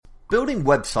Building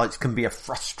websites can be a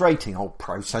frustrating old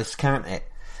process, can't it?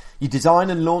 You design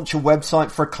and launch a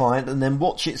website for a client and then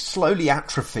watch it slowly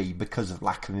atrophy because of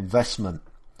lack of investment.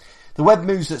 The web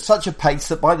moves at such a pace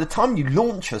that by the time you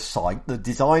launch a site, the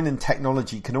design and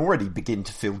technology can already begin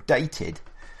to feel dated.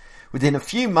 Within a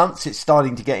few months, it's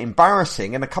starting to get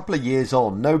embarrassing, and a couple of years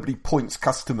on, nobody points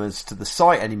customers to the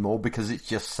site anymore because it's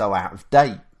just so out of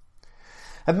date.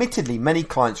 Admittedly, many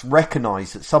clients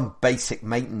recognise that some basic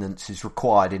maintenance is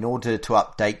required in order to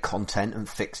update content and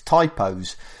fix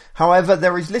typos. However,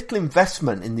 there is little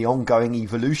investment in the ongoing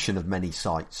evolution of many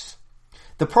sites.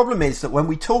 The problem is that when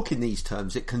we talk in these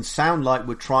terms, it can sound like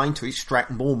we're trying to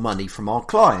extract more money from our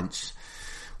clients.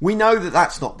 We know that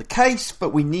that's not the case,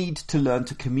 but we need to learn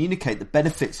to communicate the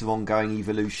benefits of ongoing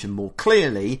evolution more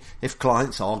clearly if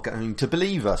clients are going to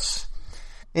believe us.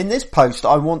 In this post,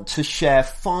 I want to share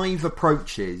 5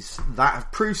 approaches that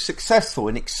have proved successful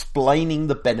in explaining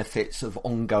the benefits of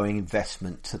ongoing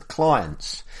investment to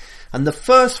clients. And the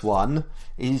first one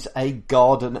is a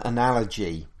garden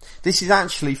analogy. This is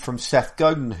actually from Seth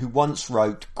Godin, who once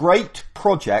wrote, "Great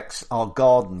projects are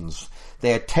gardens.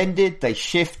 They are tended, they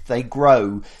shift, they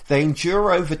grow. They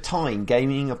endure over time,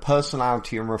 gaining a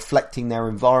personality and reflecting their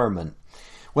environment.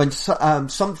 When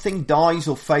something dies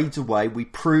or fades away, we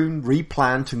prune,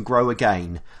 replant and grow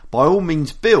again. By all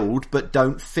means build, but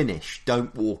don't finish.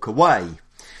 Don't walk away."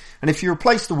 And if you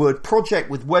replace the word project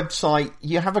with website,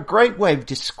 you have a great way of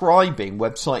describing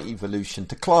website evolution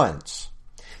to clients.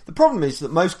 The problem is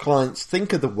that most clients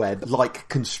think of the web like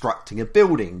constructing a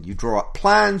building. You draw up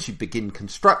plans, you begin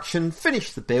construction,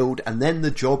 finish the build, and then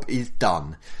the job is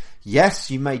done. Yes,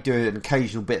 you may do an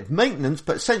occasional bit of maintenance,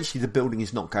 but essentially the building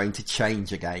is not going to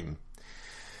change again.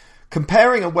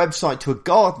 Comparing a website to a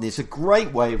garden is a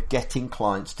great way of getting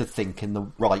clients to think in the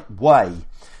right way.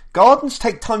 Gardens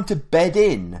take time to bed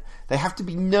in. They have to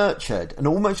be nurtured and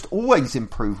almost always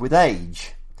improve with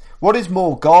age. What is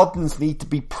more, gardens need to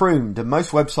be pruned, and most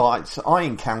websites I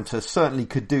encounter certainly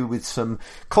could do with some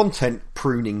content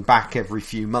pruning back every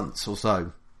few months or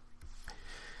so.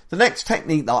 The next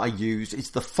technique that I use is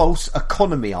the false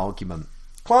economy argument.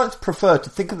 Clients prefer to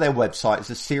think of their website as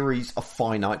a series of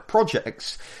finite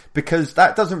projects because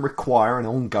that doesn't require an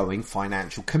ongoing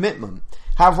financial commitment.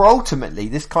 However, ultimately,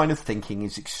 this kind of thinking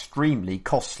is extremely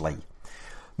costly.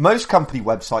 Most company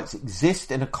websites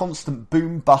exist in a constant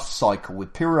boom-bust cycle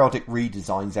with periodic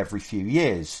redesigns every few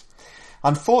years.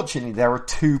 Unfortunately, there are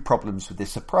 2 problems with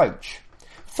this approach.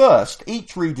 First,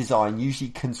 each redesign usually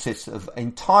consists of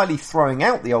entirely throwing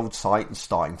out the old site and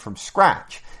starting from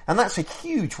scratch, and that's a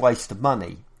huge waste of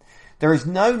money. There is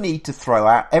no need to throw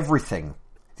out everything.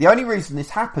 The only reason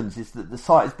this happens is that the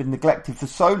site has been neglected for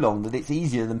so long that it's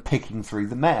easier than picking through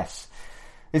the mess.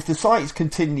 If the site is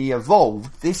continually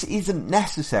evolved, this isn't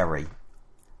necessary.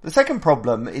 The second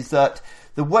problem is that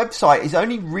the website is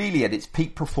only really at its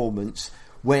peak performance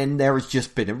when there has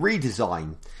just been a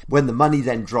redesign. When the money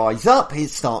then dries up, it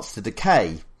starts to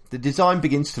decay. The design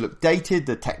begins to look dated,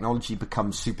 the technology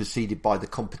becomes superseded by the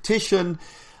competition,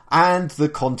 and the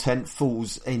content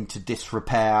falls into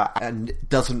disrepair and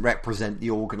doesn't represent the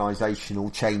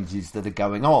organisational changes that are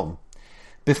going on.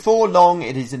 Before long,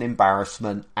 it is an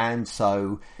embarrassment, and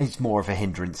so it's more of a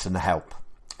hindrance than a help.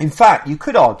 In fact, you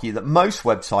could argue that most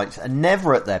websites are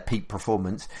never at their peak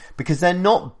performance because they're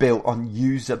not built on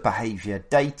user behaviour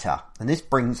data. And this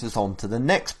brings us on to the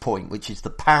next point, which is the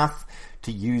path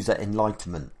to user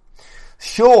enlightenment.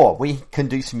 Sure, we can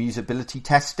do some usability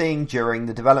testing during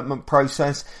the development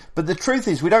process, but the truth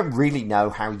is we don't really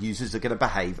know how users are going to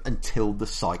behave until the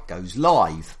site goes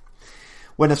live.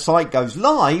 When a site goes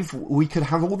live, we could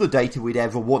have all the data we'd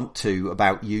ever want to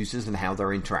about users and how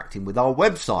they're interacting with our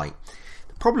website.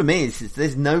 The problem is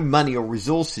there's no money or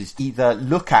resources to either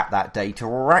look at that data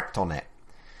or act on it.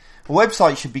 A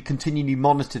website should be continually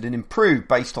monitored and improved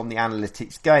based on the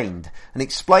analytics gained, and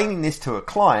explaining this to a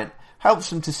client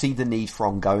helps them to see the need for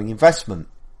ongoing investment.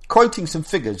 Quoting some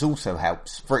figures also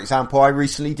helps. For example, I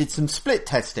recently did some split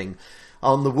testing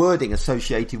on the wording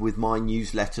associated with my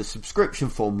newsletter subscription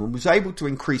form and was able to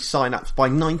increase sign-ups by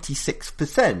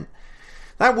 96%.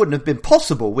 That wouldn't have been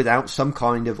possible without some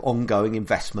kind of ongoing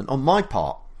investment on my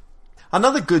part.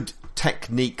 Another good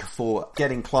technique for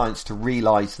getting clients to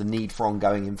realise the need for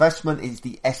ongoing investment is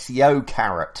the SEO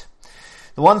carrot.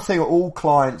 The one thing all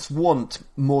clients want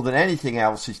more than anything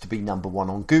else is to be number 1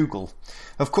 on Google.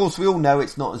 Of course, we all know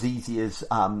it's not as easy as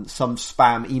some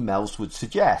spam emails would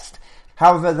suggest.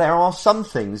 However, there are some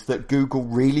things that Google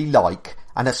really like,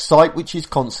 and a site which is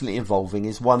constantly evolving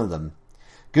is one of them.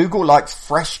 Google likes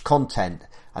fresh content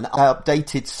and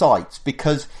updated sites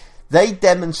because they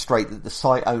demonstrate that the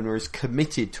site owner is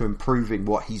committed to improving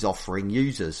what he's offering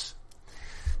users.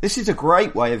 This is a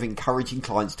great way of encouraging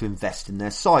clients to invest in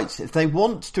their sites. If they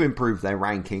want to improve their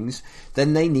rankings,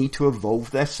 then they need to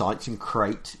evolve their sites and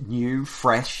create new,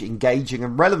 fresh, engaging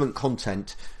and relevant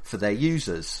content for their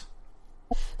users.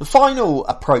 The final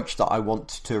approach that I want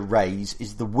to raise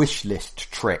is the wish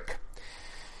list trick.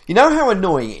 You know how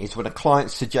annoying it is when a client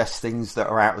suggests things that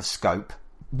are out of scope?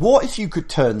 What if you could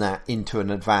turn that into an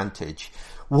advantage?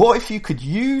 What if you could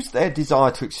use their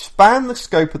desire to expand the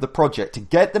scope of the project to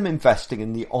get them investing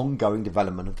in the ongoing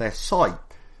development of their site?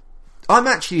 I'm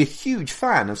actually a huge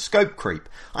fan of scope creep.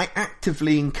 I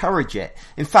actively encourage it.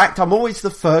 In fact, I'm always the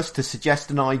first to suggest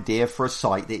an idea for a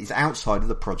site that is outside of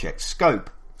the project's scope.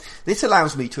 This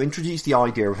allows me to introduce the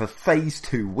idea of a Phase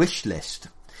 2 wish list.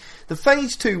 The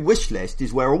Phase 2 wish list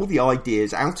is where all the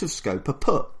ideas out of scope are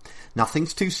put.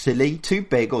 Nothing's too silly, too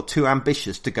big or too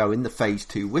ambitious to go in the Phase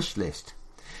 2 wish list.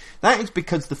 That is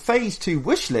because the Phase 2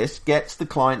 wish list gets the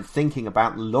client thinking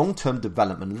about the long-term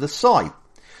development of the site.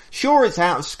 Sure, it's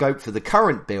out of scope for the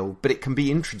current build, but it can be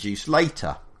introduced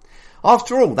later.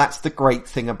 After all, that's the great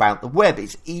thing about the web.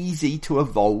 It's easy to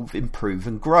evolve, improve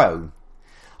and grow.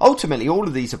 Ultimately, all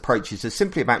of these approaches are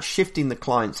simply about shifting the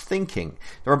client's thinking.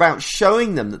 They're about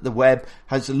showing them that the web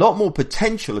has a lot more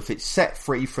potential if it's set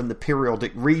free from the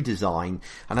periodic redesign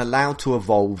and allowed to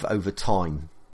evolve over time.